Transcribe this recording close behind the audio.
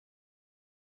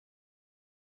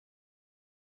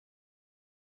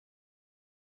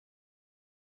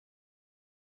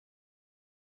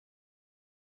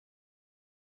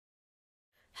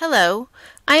Hello,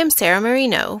 I am Sarah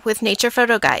Marino with Nature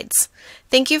Photo Guides.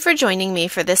 Thank you for joining me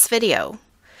for this video.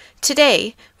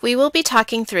 Today, we will be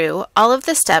talking through all of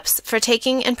the steps for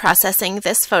taking and processing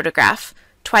this photograph,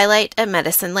 Twilight at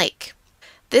Medicine Lake.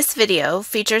 This video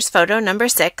features photo number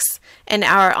 6 in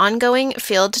our ongoing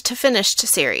Field to Finished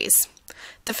series.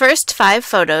 The first 5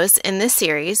 photos in this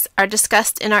series are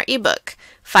discussed in our ebook,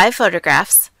 5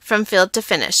 Photographs from Field to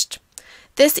Finished.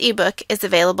 This ebook is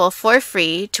available for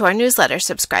free to our newsletter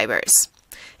subscribers.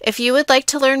 If you would like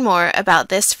to learn more about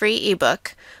this free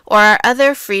ebook or our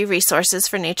other free resources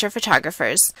for nature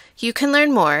photographers, you can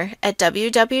learn more at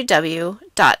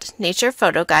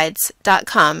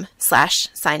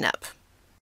www.naturephotoguides.com/signup.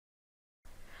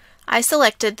 I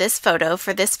selected this photo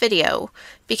for this video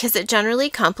because it generally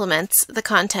complements the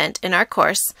content in our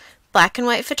course, Black and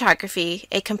White Photography,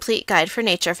 a complete guide for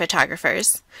nature photographers,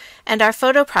 and our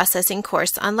photo processing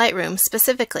course on Lightroom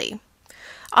specifically.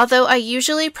 Although I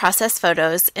usually process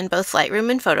photos in both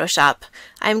Lightroom and Photoshop,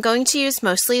 I am going to use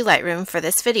mostly Lightroom for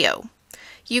this video.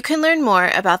 You can learn more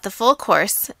about the full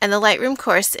course and the Lightroom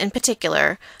course in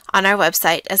particular on our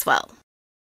website as well.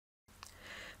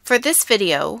 For this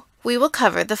video, we will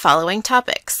cover the following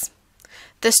topics: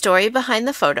 the story behind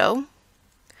the photo,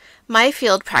 my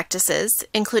field practices,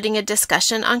 including a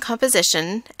discussion on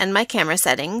composition and my camera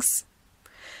settings,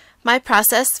 my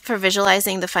process for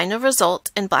visualizing the final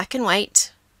result in black and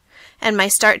white, and my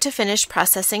start to finish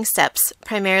processing steps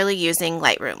primarily using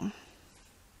Lightroom.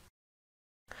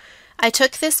 I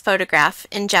took this photograph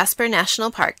in Jasper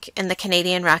National Park in the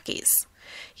Canadian Rockies.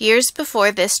 Years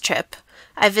before this trip,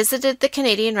 I visited the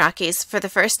Canadian Rockies for the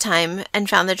first time and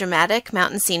found the dramatic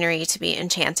mountain scenery to be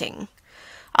enchanting.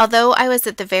 Although I was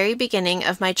at the very beginning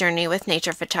of my journey with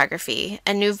nature photography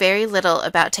and knew very little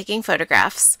about taking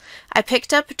photographs, I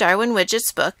picked up Darwin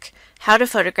Widgett's book, How to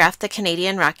Photograph the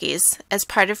Canadian Rockies, as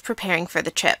part of preparing for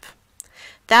the trip.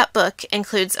 That book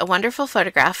includes a wonderful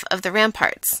photograph of the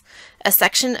Ramparts, a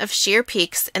section of sheer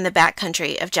peaks in the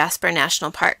backcountry of Jasper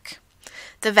National Park.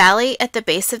 The valley at the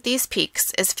base of these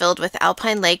peaks is filled with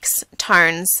alpine lakes,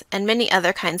 tarns, and many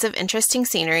other kinds of interesting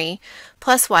scenery,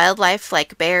 plus wildlife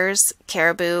like bears,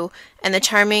 caribou, and the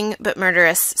charming but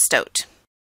murderous stoat.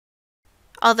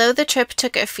 Although the trip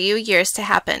took a few years to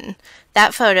happen,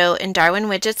 that photo in Darwin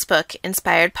Widgett's book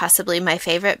inspired possibly my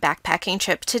favorite backpacking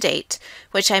trip to date,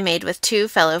 which I made with 2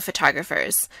 fellow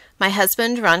photographers, my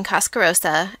husband Ron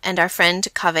Cascarosa and our friend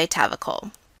Kaveh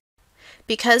Tavakol.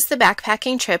 Because the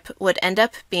backpacking trip would end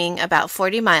up being about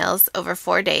 40 miles over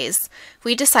 4 days,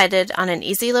 we decided on an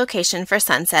easy location for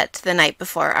sunset the night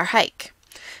before our hike.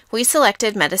 We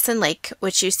selected Medicine Lake,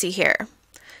 which you see here.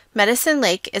 Medicine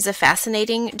Lake is a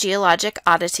fascinating geologic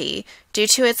oddity due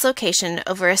to its location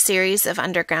over a series of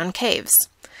underground caves.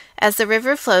 As the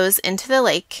river flows into the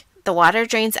lake, the water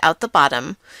drains out the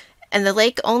bottom, and the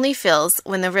lake only fills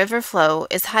when the river flow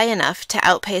is high enough to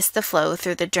outpace the flow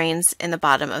through the drains in the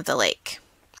bottom of the lake.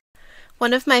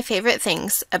 One of my favorite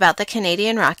things about the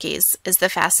Canadian Rockies is the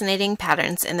fascinating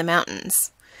patterns in the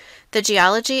mountains. The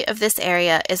geology of this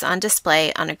area is on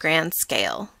display on a grand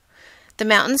scale. The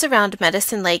mountains around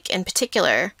Medicine Lake in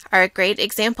particular are a great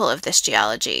example of this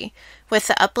geology, with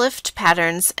the uplift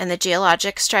patterns and the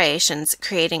geologic striations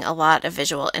creating a lot of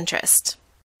visual interest.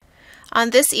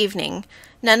 On this evening,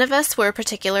 none of us were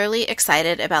particularly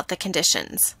excited about the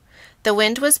conditions. The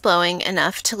wind was blowing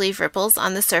enough to leave ripples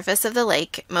on the surface of the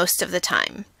lake most of the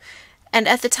time. And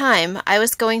at the time, I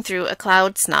was going through a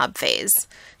cloud snob phase,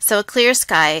 so a clear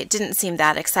sky didn't seem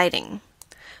that exciting.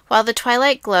 While the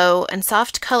twilight glow and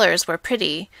soft colors were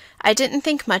pretty, I didn't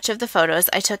think much of the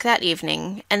photos I took that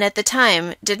evening, and at the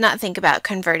time did not think about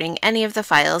converting any of the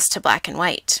files to black and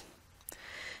white.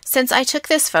 Since I took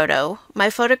this photo,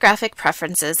 my photographic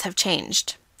preferences have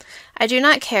changed. I do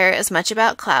not care as much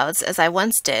about clouds as I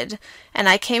once did, and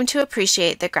I came to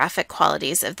appreciate the graphic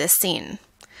qualities of this scene.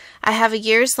 I have a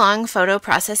years-long photo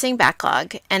processing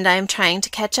backlog, and I am trying to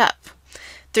catch up.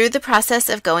 Through the process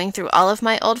of going through all of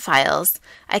my old files,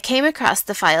 I came across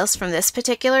the files from this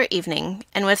particular evening,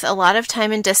 and with a lot of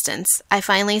time and distance, I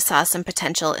finally saw some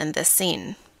potential in this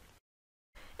scene.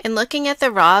 In looking at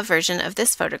the raw version of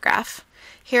this photograph,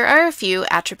 here are a few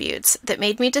attributes that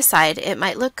made me decide it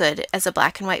might look good as a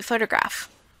black and white photograph.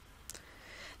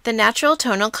 The natural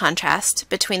tonal contrast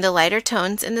between the lighter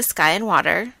tones in the sky and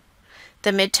water,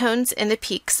 the midtones in the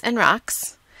peaks and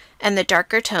rocks, and the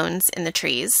darker tones in the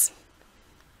trees.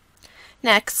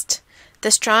 Next,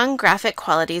 the strong graphic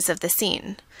qualities of the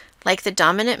scene, like the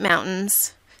dominant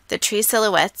mountains, the tree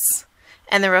silhouettes,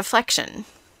 and the reflection.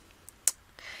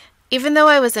 Even though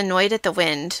I was annoyed at the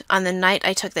wind on the night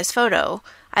I took this photo,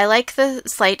 I like the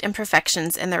slight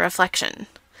imperfections in the reflection.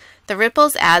 The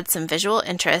ripples add some visual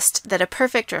interest that a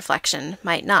perfect reflection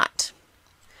might not.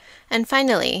 And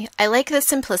finally, I like the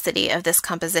simplicity of this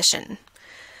composition.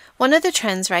 One of the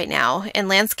trends right now in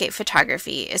landscape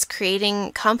photography is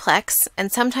creating complex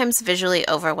and sometimes visually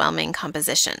overwhelming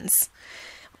compositions.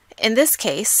 In this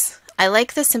case, I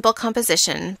like the simple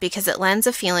composition because it lends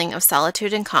a feeling of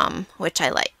solitude and calm, which I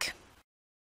like.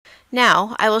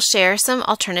 Now, I will share some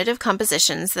alternative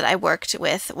compositions that I worked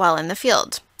with while in the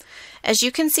field. As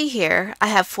you can see here, I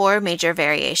have 4 major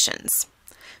variations.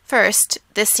 First,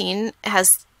 this scene has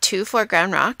 2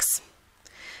 foreground rocks,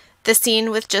 the scene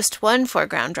with just 1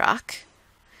 foreground rock,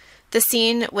 the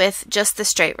scene with just the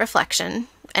straight reflection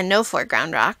and no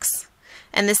foreground rocks,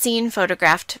 and the scene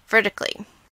photographed vertically.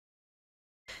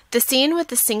 The scene with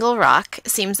the single rock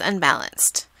seems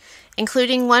unbalanced.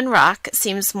 Including 1 rock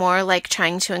seems more like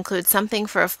trying to include something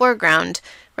for a foreground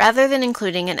rather than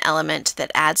including an element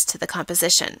that adds to the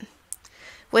composition.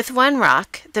 With 1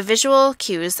 rock, the visual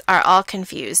cues are all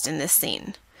confused in this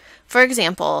scene. For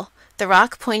example, the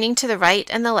rock pointing to the right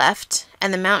and the left,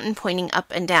 and the mountain pointing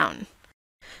up and down.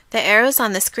 The arrows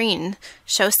on the screen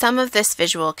show some of this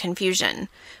visual confusion,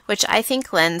 which I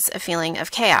think lends a feeling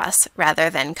of chaos rather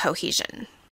than cohesion.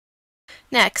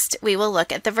 Next, we will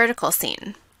look at the vertical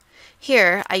scene.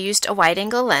 Here, I used a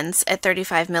wide-angle lens at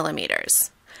 35 millimeters.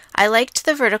 I liked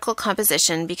the vertical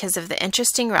composition because of the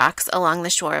interesting rocks along the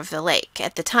shore of the lake,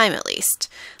 at the time at least.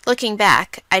 Looking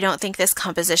back, I don't think this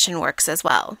composition works as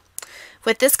well.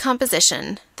 With this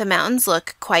composition, the mountains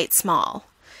look quite small.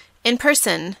 In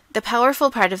person, the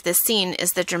powerful part of this scene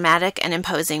is the dramatic and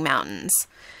imposing mountains.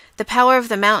 The power of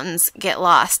the mountains get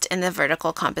lost in the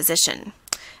vertical composition.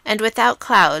 And without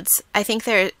clouds, I think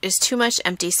there is too much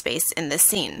empty space in this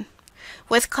scene.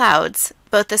 With clouds,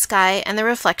 both the sky and the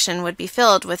reflection would be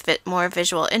filled with more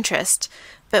visual interest,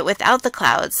 but without the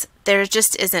clouds, there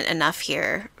just isn't enough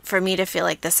here for me to feel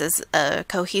like this is a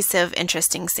cohesive,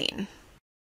 interesting scene.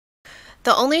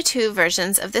 The only 2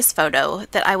 versions of this photo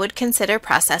that I would consider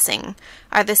processing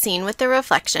are the scene with the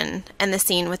reflection and the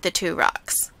scene with the 2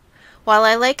 rocks. While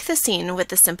I like the scene with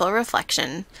the simple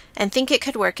reflection and think it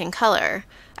could work in color,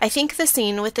 I think the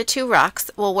scene with the 2 rocks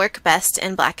will work best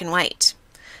in black and white.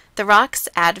 The rocks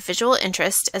add visual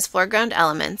interest as foreground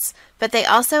elements, but they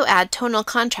also add tonal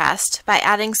contrast by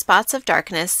adding spots of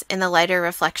darkness in the lighter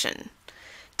reflection.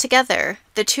 Together,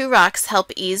 the 2 rocks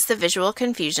help ease the visual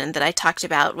confusion that I talked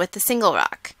about with the single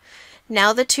rock.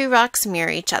 Now the 2 rocks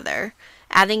mirror each other,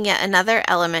 adding yet another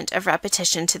element of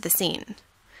repetition to the scene.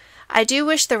 I do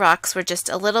wish the rocks were just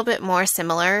a little bit more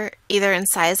similar, either in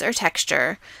size or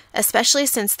texture, especially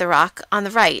since the rock on the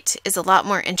right is a lot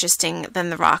more interesting than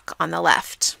the rock on the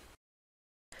left.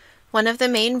 One of the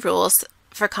main rules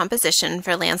for composition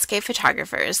for landscape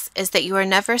photographers is that you are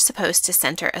never supposed to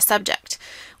center a subject,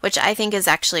 which I think is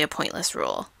actually a pointless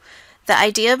rule. The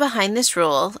idea behind this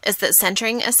rule is that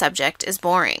centering a subject is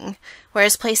boring,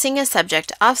 whereas placing a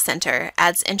subject off-center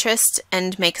adds interest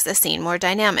and makes a scene more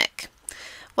dynamic.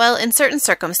 Well, in certain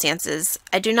circumstances,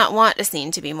 I do not want a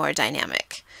scene to be more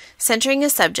dynamic. Centering a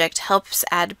subject helps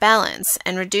add balance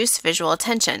and reduce visual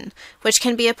tension, which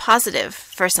can be a positive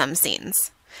for some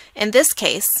scenes. In this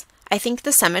case, I think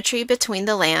the symmetry between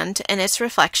the land and its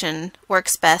reflection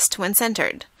works best when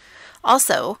centered.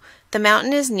 Also, the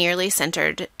mountain is nearly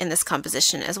centered in this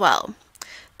composition as well.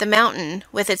 The mountain,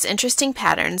 with its interesting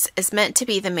patterns, is meant to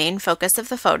be the main focus of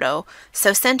the photo,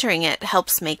 so centering it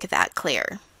helps make that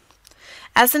clear.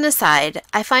 As an aside,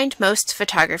 I find most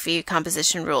photography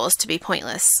composition rules to be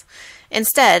pointless.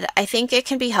 Instead, I think it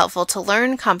can be helpful to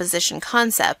learn composition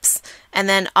concepts and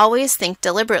then always think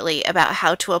deliberately about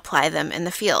how to apply them in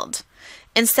the field.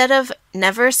 Instead of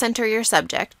never center your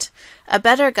subject, a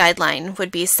better guideline would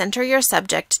be center your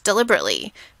subject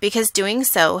deliberately, because doing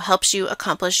so helps you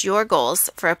accomplish your goals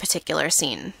for a particular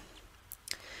scene.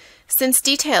 Since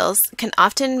details can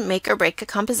often make or break a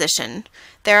composition,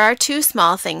 there are 2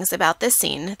 small things about this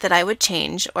scene that I would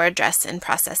change or address in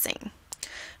processing.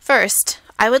 First,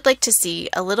 I would like to see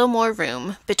a little more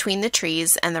room between the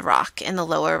trees and the rock in the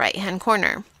lower right-hand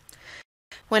corner.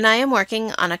 When I am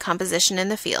working on a composition in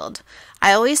the field,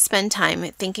 I always spend time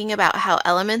thinking about how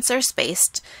elements are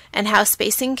spaced and how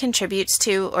spacing contributes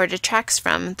to or detracts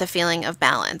from the feeling of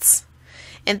balance.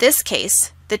 In this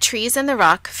case, the trees and the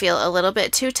rock feel a little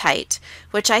bit too tight,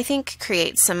 which I think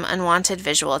creates some unwanted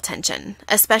visual tension,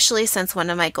 especially since one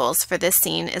of my goals for this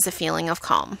scene is a feeling of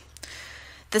calm.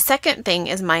 The second thing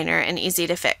is minor and easy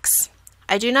to fix.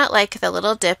 I do not like the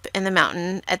little dip in the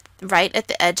mountain right at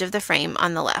the edge of the frame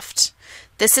on the left.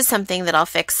 This is something that I'll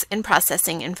fix in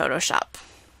processing in Photoshop.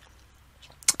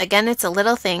 Again, it's a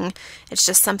little thing. It's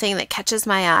just something that catches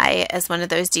my eye as one of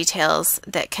those details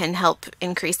that can help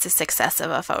increase the success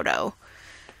of a photo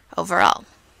overall.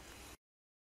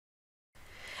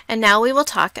 And now we will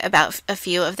talk about a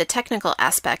few of the technical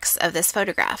aspects of this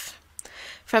photograph.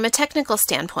 From a technical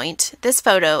standpoint, this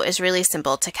photo is really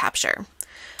simple to capture.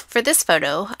 For this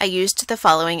photo, I used the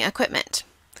following equipment: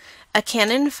 a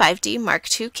Canon 5D Mark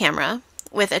II camera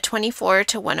with a 24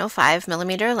 to 105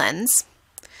 millimeter lens,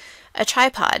 a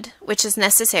tripod, which is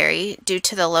necessary due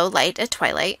to the low light at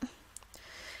twilight,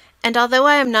 and although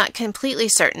I am not completely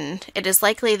certain, it is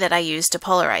likely that I used a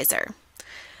polarizer.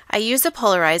 I use a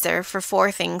polarizer for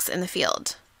 4 things in the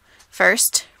field.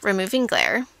 First, removing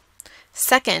glare.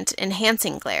 Second,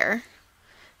 enhancing glare.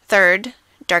 Third,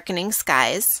 darkening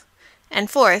skies. And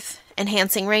fourth,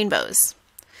 enhancing rainbows.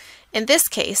 In this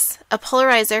case, a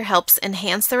polarizer helps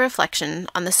enhance the reflection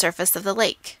on the surface of the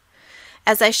lake.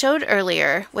 As I showed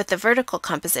earlier with the vertical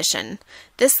composition,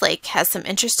 this lake has some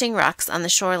interesting rocks on the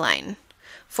shoreline.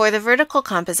 For the vertical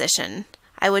composition,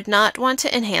 I would not want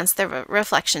to enhance the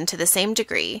reflection to the same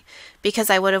degree because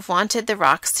I would have wanted the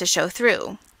rocks to show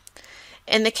through.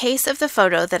 In the case of the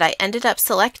photo that I ended up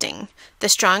selecting, the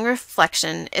strong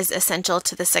reflection is essential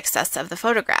to the success of the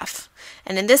photograph,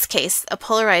 and in this case, a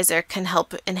polarizer can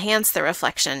help enhance the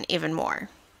reflection even more.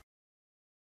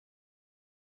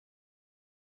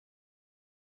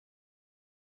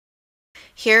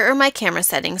 Here are my camera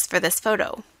settings for this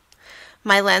photo.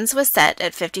 My lens was set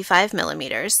at 55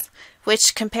 millimeters,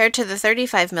 which compared to the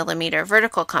 35 millimeter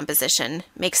vertical composition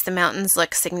makes the mountains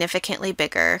look significantly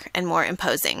bigger and more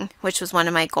imposing, which was one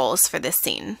of my goals for this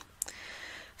scene.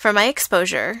 For my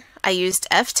exposure, I used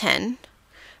f10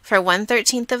 for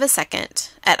 1/13 of a second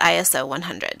at ISO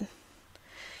 100.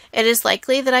 It is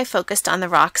likely that I focused on the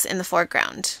rocks in the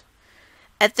foreground.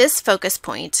 At this focus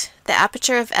point, the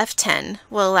aperture of f10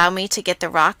 will allow me to get the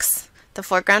rocks, the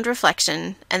foreground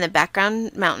reflection, and the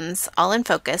background mountains all in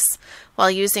focus while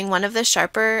using one of the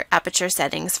sharper aperture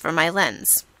settings for my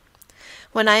lens.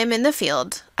 When I am in the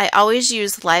field, I always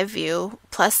use Live View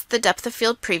plus the Depth of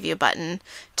Field Preview button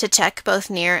to check both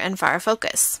near and far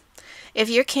focus. If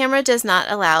your camera does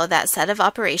not allow that set of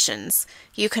operations,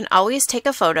 you can always take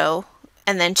a photo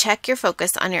and then check your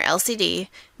focus on your LCD,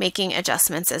 making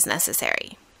adjustments as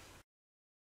necessary.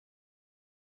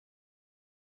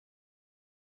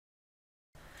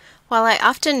 While I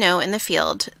often know in the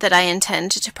field that I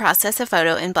intend to process a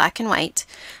photo in black and white,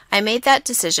 I made that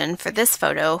decision for this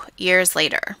photo years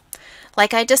later.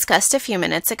 Like I discussed a few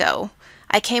minutes ago,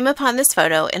 I came upon this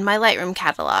photo in my Lightroom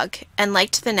catalog and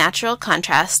liked the natural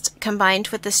contrast combined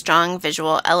with the strong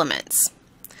visual elements.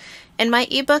 In my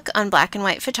ebook on black and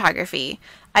white photography,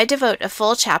 I devote a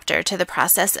full chapter to the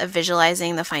process of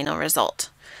visualizing the final result.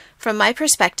 From my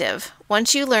perspective,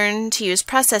 once you learn to use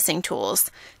processing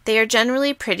tools, they are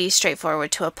generally pretty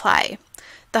straightforward to apply.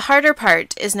 The harder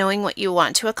part is knowing what you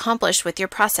want to accomplish with your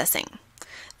processing.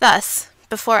 Thus,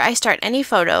 before I start any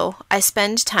photo, I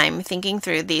spend time thinking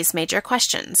through these major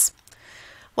questions.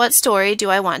 What story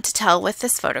do I want to tell with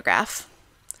this photograph?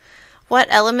 What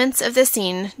elements of the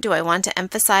scene do I want to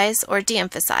emphasize or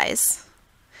de-emphasize?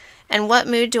 And what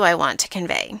mood do I want to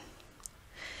convey?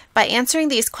 By answering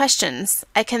these questions,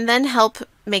 I can then help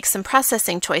make some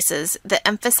processing choices that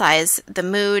emphasize the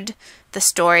mood, the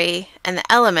story, and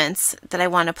the elements that I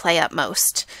want to play up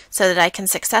most so that I can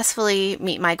successfully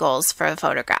meet my goals for a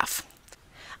photograph.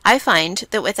 I find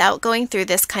that without going through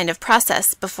this kind of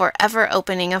process before ever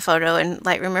opening a photo in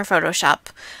Lightroom or Photoshop,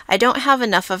 I don't have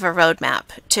enough of a roadmap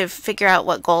to figure out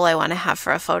what goal I want to have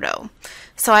for a photo.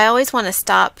 So I always want to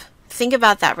stop, think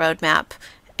about that roadmap,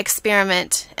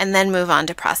 experiment, and then move on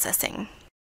to processing.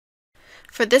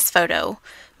 For this photo,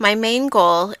 my main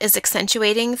goal is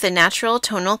accentuating the natural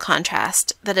tonal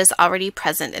contrast that is already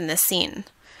present in this scene.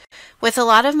 With a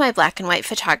lot of my black and white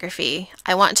photography,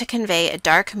 I want to convey a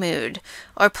dark mood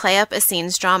or play up a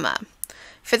scene's drama.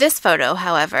 For this photo,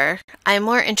 however, I am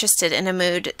more interested in a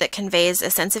mood that conveys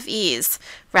a sense of ease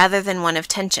rather than one of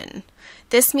tension.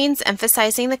 This means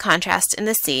emphasizing the contrast in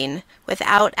the scene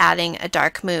without adding a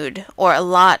dark mood or a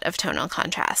lot of tonal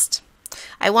contrast.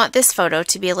 I want this photo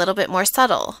to be a little bit more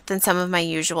subtle than some of my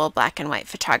usual black and white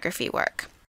photography work.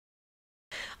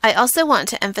 I also want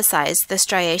to emphasize the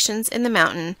striations in the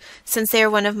mountain since they are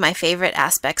one of my favorite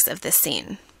aspects of this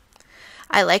scene.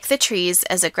 I like the trees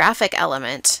as a graphic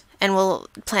element and will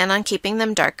plan on keeping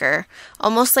them darker,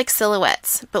 almost like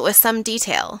silhouettes, but with some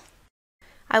detail.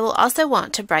 I will also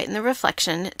want to brighten the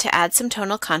reflection to add some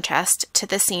tonal contrast to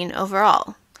the scene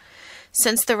overall.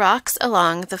 Since the rocks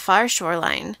along the far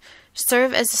shoreline To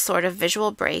serve as a sort of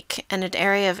visual break and an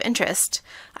area of interest,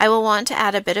 I will want to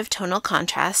add a bit of tonal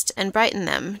contrast and brighten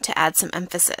them to add some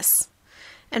emphasis.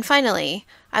 And finally,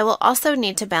 I will also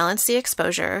need to balance the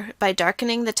exposure by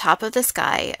darkening the top of the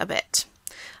sky a bit.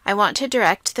 I want to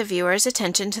direct the viewer's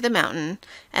attention to the mountain,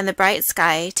 and the bright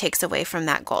sky takes away from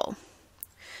that goal.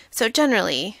 So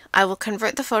generally, I will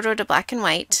convert the photo to black and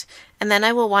white, and then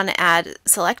I will want to add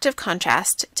selective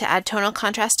contrast to add tonal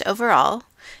contrast overall,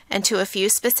 and to a few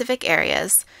specific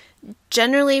areas,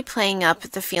 generally playing up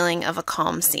the feeling of a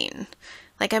calm scene.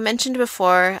 Like I mentioned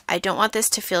before, I don't want this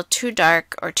to feel too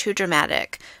dark or too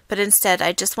dramatic, but instead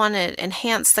I just want to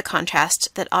enhance the contrast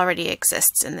that already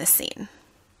exists in this scene.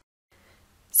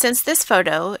 Since this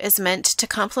photo is meant to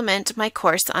complement my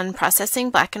course on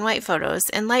processing black and white photos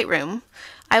in Lightroom,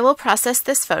 I will process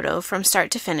this photo from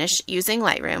start to finish using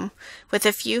Lightroom with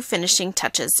a few finishing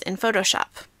touches in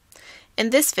Photoshop. In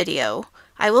this video,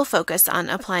 I will focus on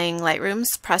applying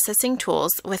Lightroom's processing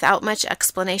tools without much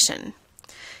explanation.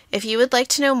 If you would like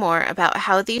to know more about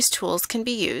how these tools can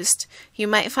be used, you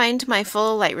might find my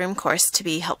full Lightroom course to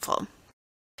be helpful.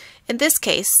 In this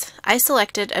case, I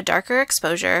selected a darker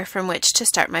exposure from which to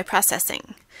start my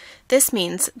processing. This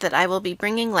means that I will be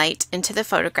bringing light into the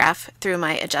photograph through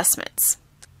my adjustments.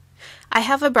 I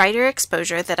have a brighter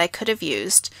exposure that I could have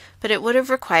used, but it would have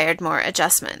required more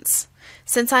adjustments.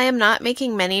 Since I am not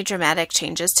making many dramatic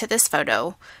changes to this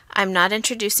photo, I'm not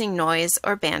introducing noise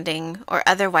or banding or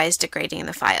otherwise degrading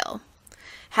the file.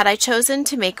 Had I chosen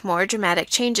to make more dramatic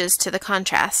changes to the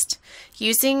contrast,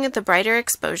 using the brighter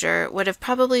exposure would have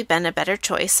probably been a better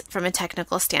choice from a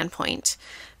technical standpoint,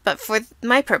 but for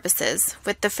my purposes,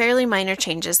 with the fairly minor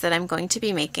changes that I'm going to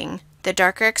be making, the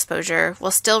darker exposure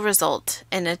will still result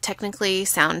in a technically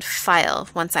sound file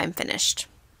once I'm finished.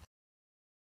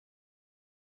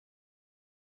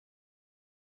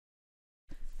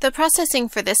 The processing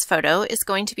for this photo is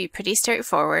going to be pretty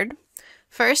straightforward.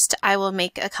 First, I will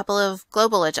make a couple of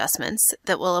global adjustments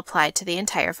that will apply to the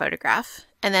entire photograph,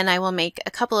 and then I will make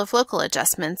a couple of local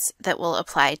adjustments that will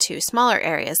apply to smaller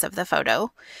areas of the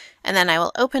photo, and then I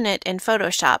will open it in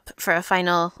Photoshop for a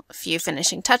final few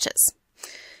finishing touches.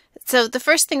 So the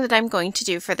first thing that I'm going to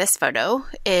do for this photo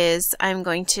is I'm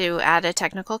going to add a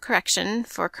technical correction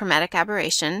for chromatic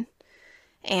aberration,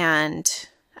 and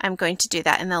I'm going to do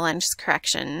that in the lens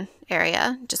correction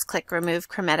area. Just click Remove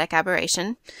Chromatic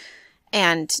Aberration.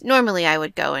 And normally I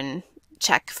would go and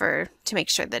check to make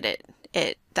sure that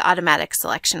the automatic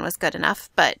selection was good enough,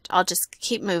 but I'll just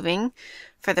keep moving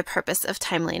for the purpose of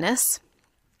timeliness.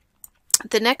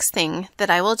 The next thing that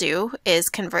I will do is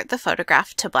convert the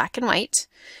photograph to black and white,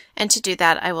 and to do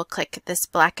that I will click this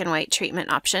black and white treatment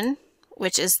option,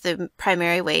 which is the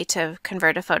primary way to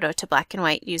convert a photo to black and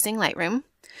white using Lightroom.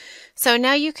 So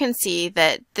now you can see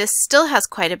that this still has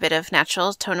quite a bit of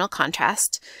natural tonal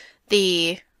contrast.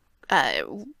 The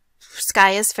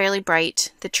sky is fairly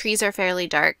bright, the trees are fairly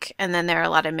dark, and then there are a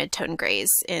lot of mid-tone grays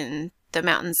in the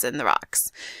mountains and the rocks.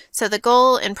 So the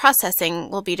goal in processing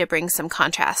will be to bring some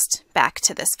contrast back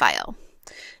to this file.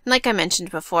 And like I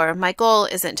mentioned before, my goal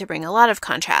isn't to bring a lot of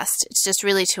contrast, it's just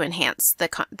really to enhance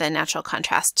the natural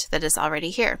contrast that is already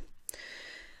here.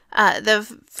 The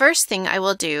first thing I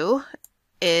will do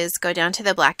is go down to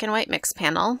the black and white mix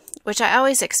panel, which I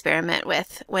always experiment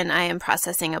with when I am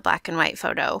processing a black and white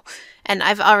photo. And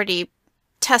I've already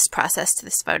test processed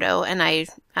this photo, and I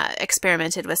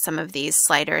experimented with some of these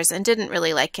sliders and didn't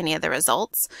really like any of the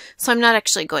results. So I'm not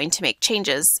actually going to make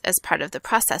changes as part of the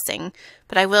processing,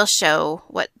 but I will show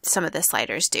what some of the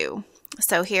sliders do.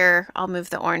 So here I'll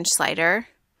move the orange slider,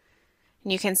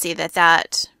 and you can see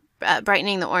that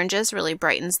brightening the oranges really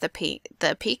brightens the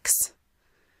peaks,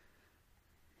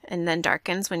 and then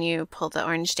darkens when you pull the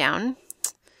orange down.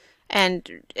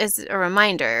 And as a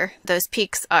reminder, those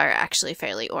peaks are actually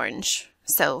fairly orange.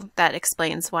 So that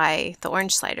explains why the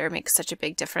orange slider makes such a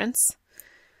big difference.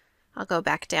 I'll go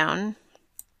back down.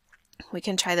 We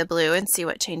can try the blue and see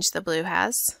what change the blue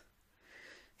has.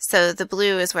 So the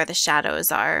blue is where the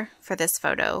shadows are for this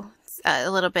photo. A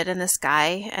little bit in the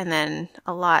sky, and then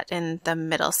a lot in the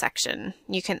middle section.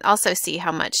 You can also see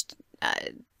how much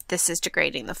this is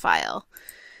degrading the file,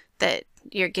 that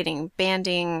you're getting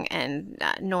banding and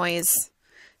noise.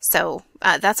 So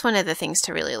that's one of the things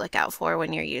to really look out for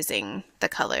when you're using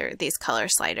these color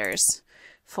sliders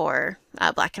for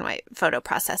black and white photo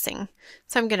processing.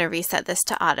 So I'm going to reset this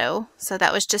to auto. So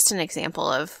that was just an example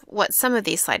of what some of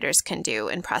these sliders can do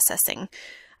in processing.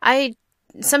 I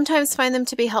sometimes find them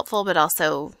to be helpful, but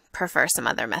also prefer some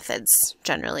other methods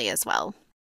generally as well.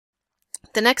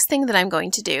 The next thing that I'm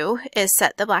going to do is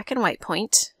set the black and white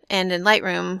point. And in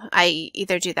Lightroom, I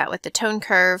either do that with the tone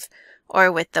curve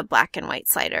or with the black and white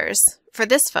sliders. For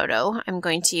this photo, I'm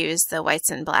going to use the whites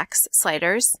and blacks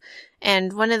sliders,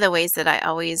 and one of the ways that I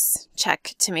always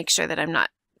check to make sure that I'm not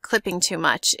clipping too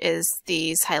much is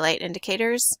these highlight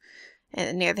indicators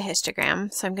near the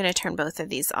histogram. So I'm going to turn both of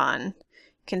these on.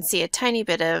 You can see a tiny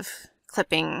bit of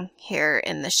clipping here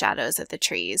in the shadows of the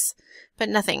trees, but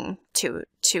nothing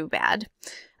too bad.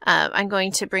 I'm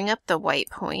going to bring up the white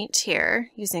point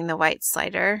here using the white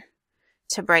slider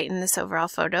to brighten this overall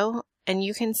photo, and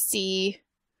you can see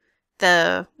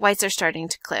the whites are starting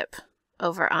to clip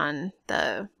over on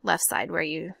the left side where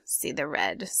you see the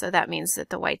red. So that means that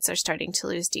the whites are starting to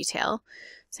lose detail.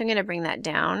 So I'm going to bring that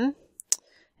down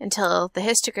until the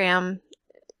histogram,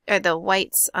 or the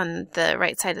whites on the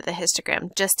right side of the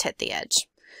histogram, just hit the edge.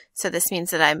 So this means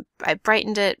that I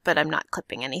brightened it, but I'm not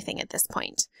clipping anything at this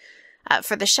point.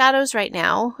 For the shadows right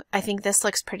now, I think this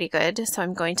looks pretty good, so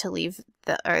I'm going to leave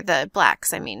the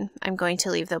blacks, I'm going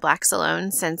to leave the blacks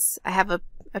alone since I have a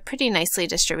pretty nicely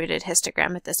distributed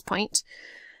histogram at this point.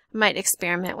 I might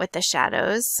experiment with the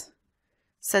shadows.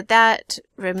 So that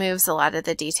removes a lot of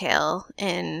the detail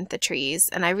in the trees,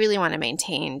 and I really want to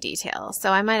maintain detail.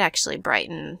 So I might actually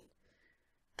brighten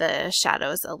the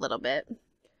shadows a little bit.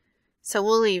 So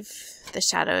we'll leave the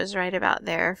shadows right about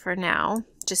there for now,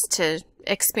 just to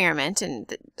experiment,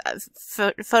 and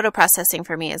photo processing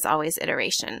for me is always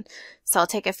iteration. So I'll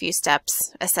take a few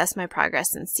steps, assess my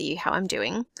progress, and see how I'm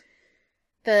doing.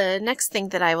 The next thing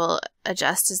that I will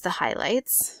adjust is the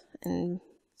highlights and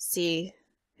see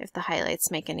if the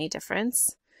highlights make any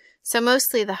difference. So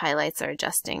mostly the highlights are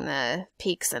adjusting the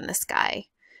peaks in the sky.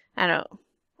 I don't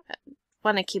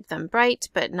want to keep them bright,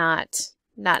 but not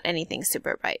anything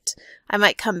super bright. I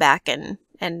might come back and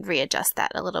readjust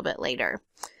that a little bit later.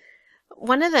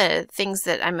 One of the things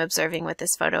that I'm observing with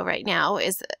this photo right now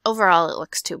is overall it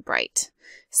looks too bright.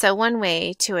 So one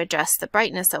way to address the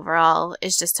brightness overall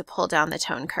is just to pull down the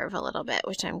tone curve a little bit,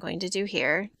 which I'm going to do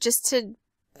here, just to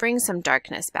bring some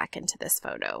darkness back into this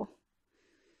photo.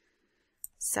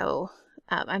 So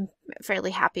I'm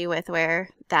fairly happy with where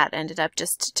that ended up,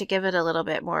 just to give it a little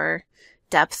bit more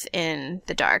depth in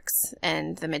the darks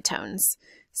and the midtones.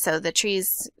 So the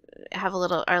trees have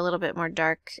are a little bit more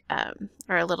dark,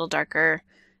 or a little darker.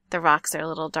 The rocks are a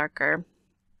little darker.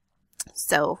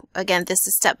 So again, this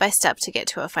is step by step to get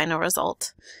to a final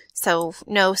result. So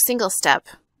no single step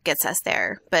gets us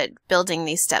there, but building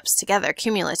these steps together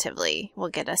cumulatively will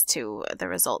get us to the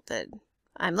result that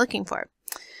I'm looking for.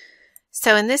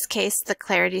 So in this case, the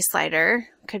clarity slider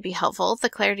could be helpful.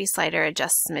 The clarity slider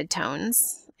adjusts midtones,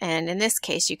 and in this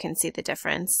case you can see the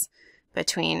difference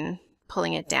between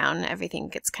pulling it down. Everything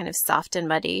gets kind of soft and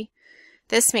muddy.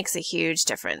 This makes a huge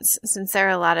difference. Since there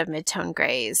are a lot of mid-tone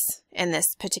grays in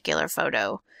this particular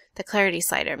photo, the clarity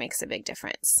slider makes a big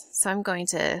difference. So I'm going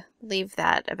to leave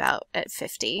that about at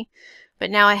 50.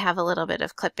 But now I have a little bit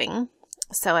of clipping,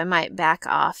 so I might back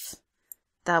off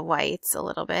the whites a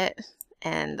little bit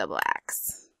and the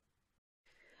blacks.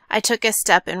 I took a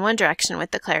step in one direction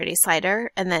with the clarity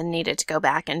slider and then needed to go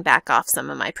back and back off some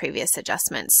of my previous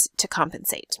adjustments to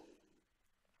compensate.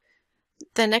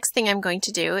 The next thing I'm going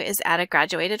to do is add a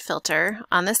graduated filter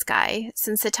on the sky,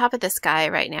 since the top of the sky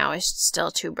right now is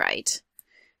still too bright.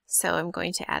 So I'm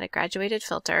going to add a graduated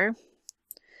filter.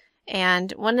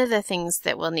 And one of the things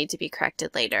that will need to be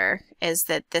corrected later is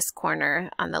that this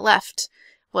corner on the left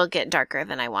will get darker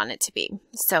than I want it to be.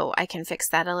 So I can fix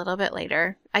that a little bit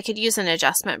later. I could use an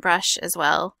adjustment brush as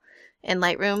well in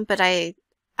Lightroom, but I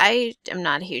am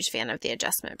not a huge fan of the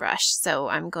adjustment brush, so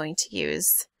I'm going to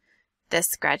use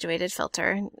this graduated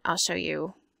filter. I'll show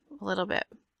you a little bit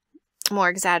more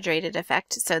exaggerated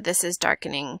effect. So this is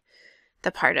darkening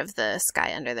the part of the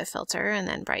sky under the filter and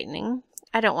then brightening.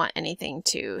 I don't want anything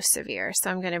too severe, so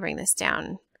I'm going to bring this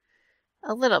down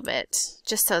a little bit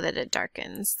just so that it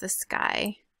darkens the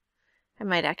sky. I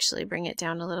might actually bring it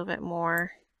down a little bit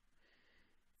more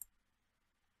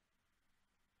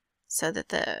so that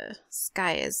the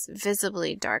sky is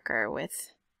visibly darker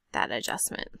with that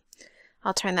adjustment.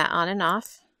 I'll turn that on and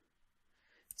off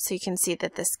so you can see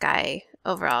that the sky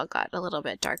overall got a little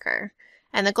bit darker.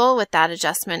 And the goal with that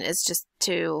adjustment is just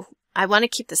I want to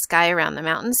keep the sky around the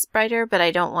mountains brighter, but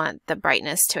I don't want the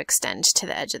brightness to extend to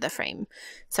the edge of the frame.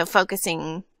 So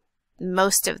focusing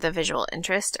most of the visual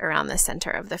interest around the center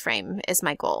of the frame is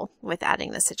my goal with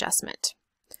adding this adjustment.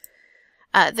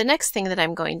 The next thing that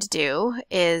I'm going to do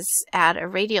is add a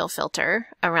radial filter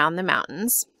around the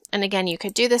mountains. And again, you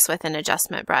could do this with an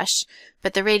adjustment brush,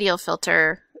 but the radial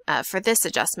filter for this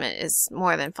adjustment is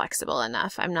more than flexible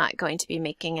enough. I'm not going to be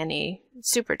making any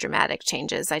super dramatic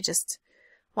changes. I just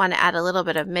want to add a little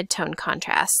bit of mid-tone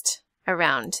contrast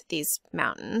around these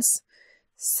mountains.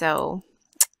 So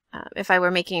if I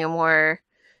were making a more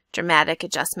dramatic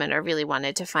adjustment or really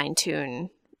wanted to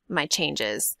fine-tune my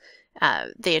changes,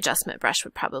 the adjustment brush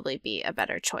would probably be a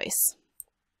better choice.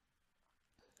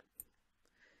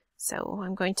 So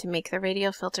I'm going to make the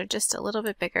radial filter just a little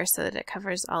bit bigger so that it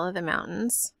covers all of the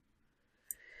mountains.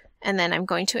 And then I'm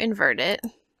going to invert it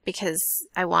because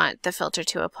I want the filter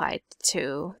to apply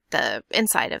to the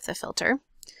inside of the filter.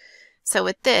 So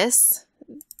with this,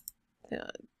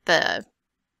 the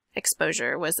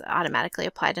exposure was automatically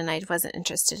applied and I wasn't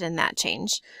interested in that change.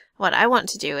 What I want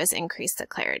to do is increase the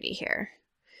clarity here.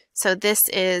 So this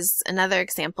is another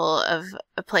example of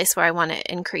a place where I want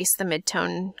to increase the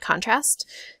mid-tone contrast.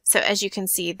 So as you can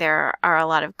see, there are a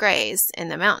lot of grays in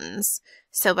the mountains.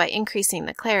 So by increasing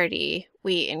the clarity,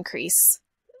 we increase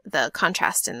the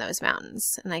contrast in those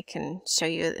mountains. And I can show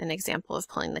you an example of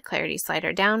pulling the clarity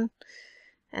slider down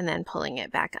and then pulling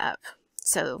it back up.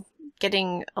 So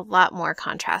getting a lot more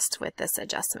contrast with this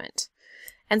adjustment.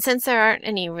 And since there aren't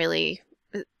any really,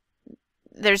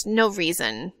 there's no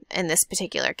reason in this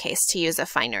particular case to use a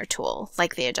finer tool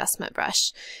like the adjustment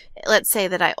brush. Let's say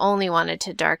that I only wanted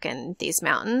to darken these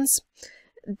mountains.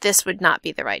 This would not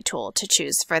be the right tool to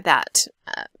choose for that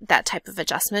type of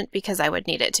adjustment because I would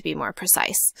need it to be more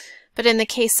precise. But in the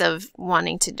case of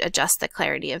wanting to adjust the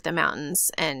clarity of the mountains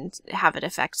and have it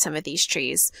affect some of these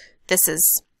trees, this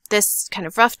kind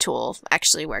of rough tool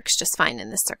actually works just fine in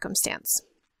this circumstance.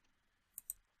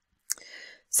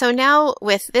 So now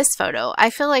with this photo, I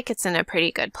feel like it's in a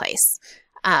pretty good place.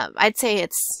 I'd say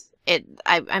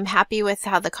I'm happy with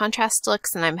how the contrast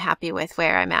looks and I'm happy with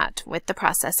where I'm at with the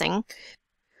processing.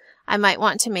 I might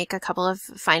want to make a couple of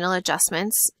final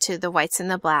adjustments to the whites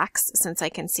and the blacks since I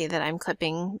can see that I'm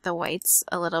clipping the whites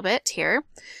a little bit here.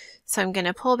 So I'm going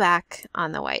to pull back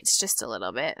on the whites just a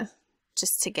little bit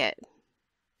just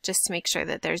to make sure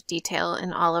that there's detail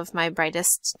in all of my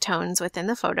brightest tones within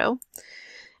the photo.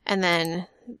 And then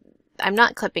I'm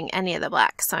not clipping any of the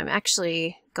blacks, so I'm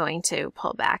actually going to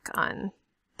pull back on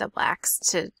the blacks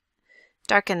to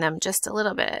darken them just a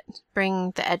little bit,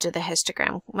 bring the edge of the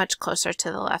histogram much closer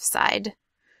to the left side,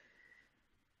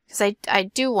 because I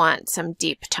do want some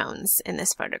deep tones in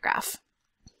this photograph.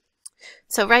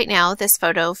 So right now this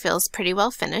photo feels pretty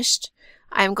well finished.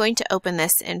 I'm going to open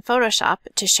this in Photoshop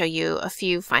to show you a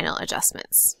few final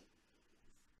adjustments.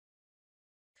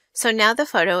 So now the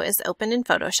photo is open in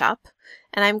Photoshop,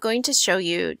 and I'm going to show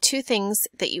you two things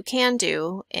that you can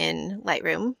do in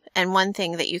Lightroom and one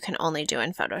thing that you can only do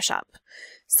in Photoshop.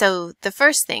 So the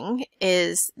first thing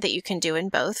is that you can do in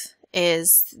both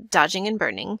is dodging and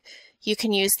burning. You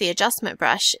can use the adjustment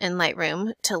brush in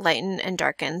Lightroom to lighten and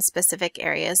darken specific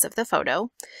areas of the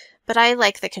photo, but I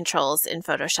like the controls in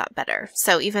Photoshop better.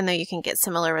 So even though you can get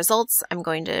similar results, I'm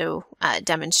going to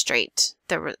demonstrate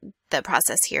the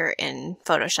process here in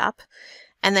Photoshop.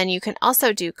 And then you can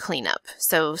also do cleanup.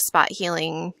 So spot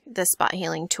healing, the spot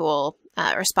healing tool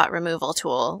or spot removal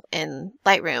tool in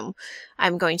Lightroom.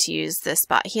 I'm going to use the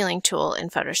spot healing tool in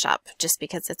Photoshop just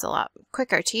because it's a lot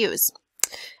quicker to use.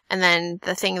 And then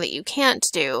the thing that you can't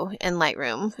do in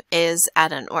Lightroom is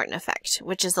add an Orton effect,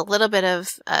 which is a little bit of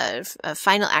a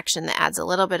final action that adds a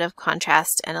little bit of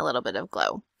contrast and a little bit of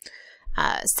glow.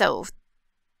 So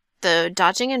the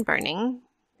dodging and burning,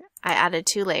 I added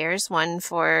two layers, one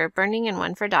for burning and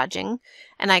one for dodging,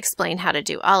 and I explain how to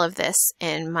do all of this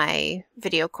in my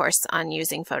video course on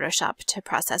using Photoshop to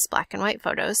process black and white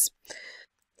photos.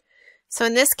 So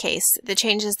in this case, the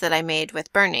changes that I made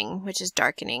with burning, which is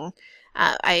darkening,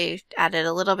 I added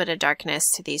a little bit of darkness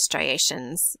to these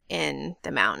striations in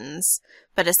the mountains,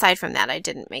 but aside from that, I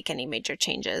didn't make any major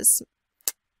changes.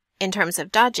 In terms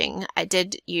of dodging, I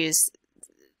did use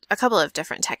a couple of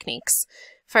different techniques.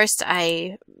 First,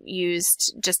 I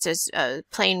used just a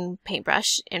plain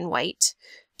paintbrush in white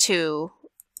to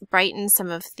brighten some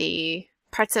of the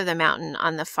parts of the mountain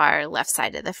on the far left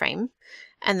side of the frame.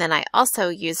 And then I also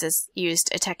used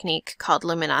a technique called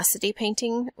luminosity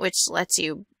painting, which lets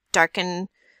you darken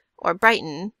or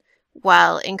brighten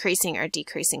while increasing or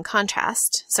decreasing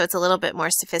contrast. So it's a little bit more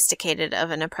sophisticated of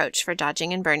an approach for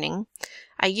dodging and burning.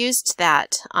 I used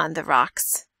that on the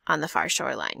rocks on the far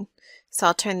shoreline. So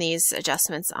I'll turn these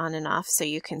adjustments on and off so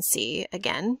you can see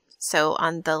again. So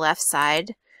on the left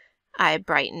side, I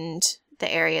brightened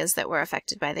the areas that were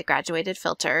affected by the graduated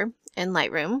filter in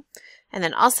Lightroom, and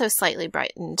then also slightly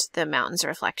brightened the mountain's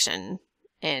reflection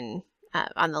in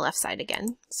on the left side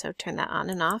again. So turn that on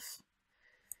and off.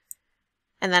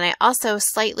 And then I also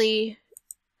slightly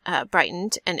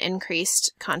brightened and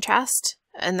increased contrast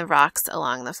in the rocks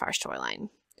along the far shoreline.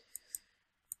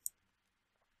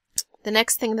 The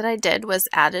next thing that I did was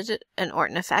added an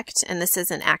Orton effect, and this is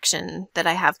an action that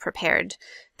I have prepared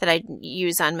that I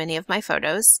use on many of my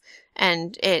photos,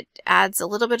 and it adds a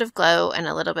little bit of glow and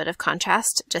a little bit of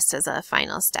contrast just as a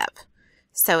final step.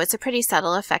 So it's a pretty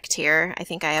subtle effect here. I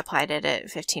think I applied it at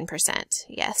 15%,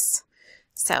 yes.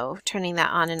 So turning that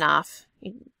on and off,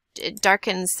 it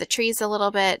darkens the trees a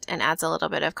little bit and adds a little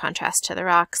bit of contrast to the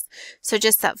rocks. So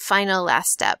just that final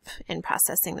last step in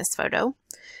processing this photo.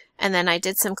 And then I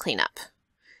did some cleanup.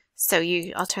 So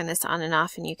I'll turn this on and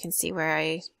off and you can see where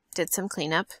I did some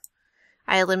cleanup.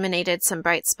 I eliminated some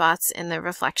bright spots in the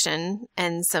reflection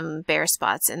and some bare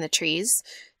spots in the trees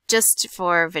just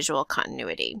for visual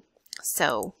continuity.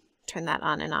 So turn that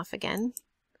on and off again.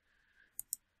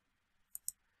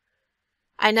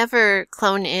 I never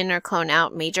clone in or clone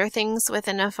out major things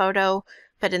within a photo,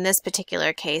 but in this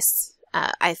particular case,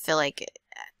 I feel like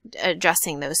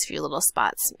addressing those few little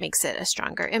spots makes it a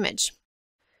stronger image.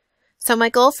 So my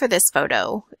goal for this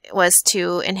photo was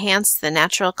to enhance the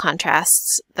natural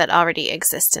contrasts that already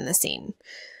exist in the scene.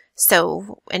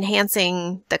 So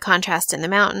enhancing the contrast in the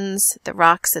mountains, the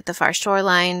rocks at the far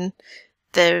shoreline,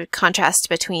 the contrast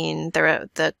between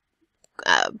the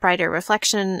brighter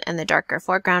reflection and the darker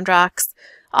foreground rocks,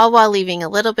 all while leaving a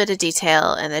little bit of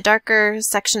detail in the darker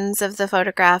sections of the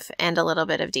photograph and a little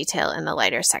bit of detail in the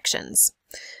lighter sections.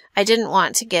 I didn't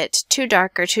want to get too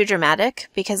dark or too dramatic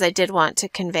because I did want to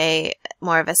convey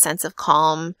more of a sense of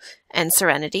calm and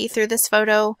serenity through this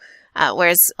photo,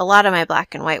 whereas a lot of my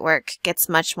black and white work gets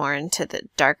much more into the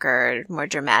darker, more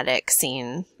dramatic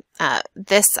scene.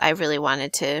 This I really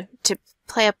wanted to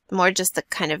play up more just the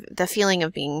kind of the feeling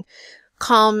of being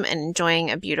calm and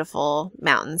enjoying a beautiful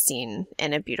mountain scene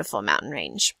in a beautiful mountain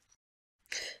range.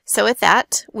 So with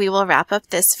that, we will wrap up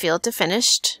this field to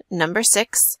finished number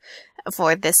 6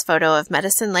 for this photo of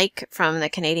Medicine Lake from the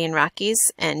Canadian Rockies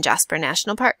and Jasper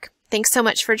National Park. Thanks so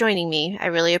much for joining me. I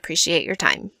really appreciate your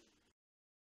time.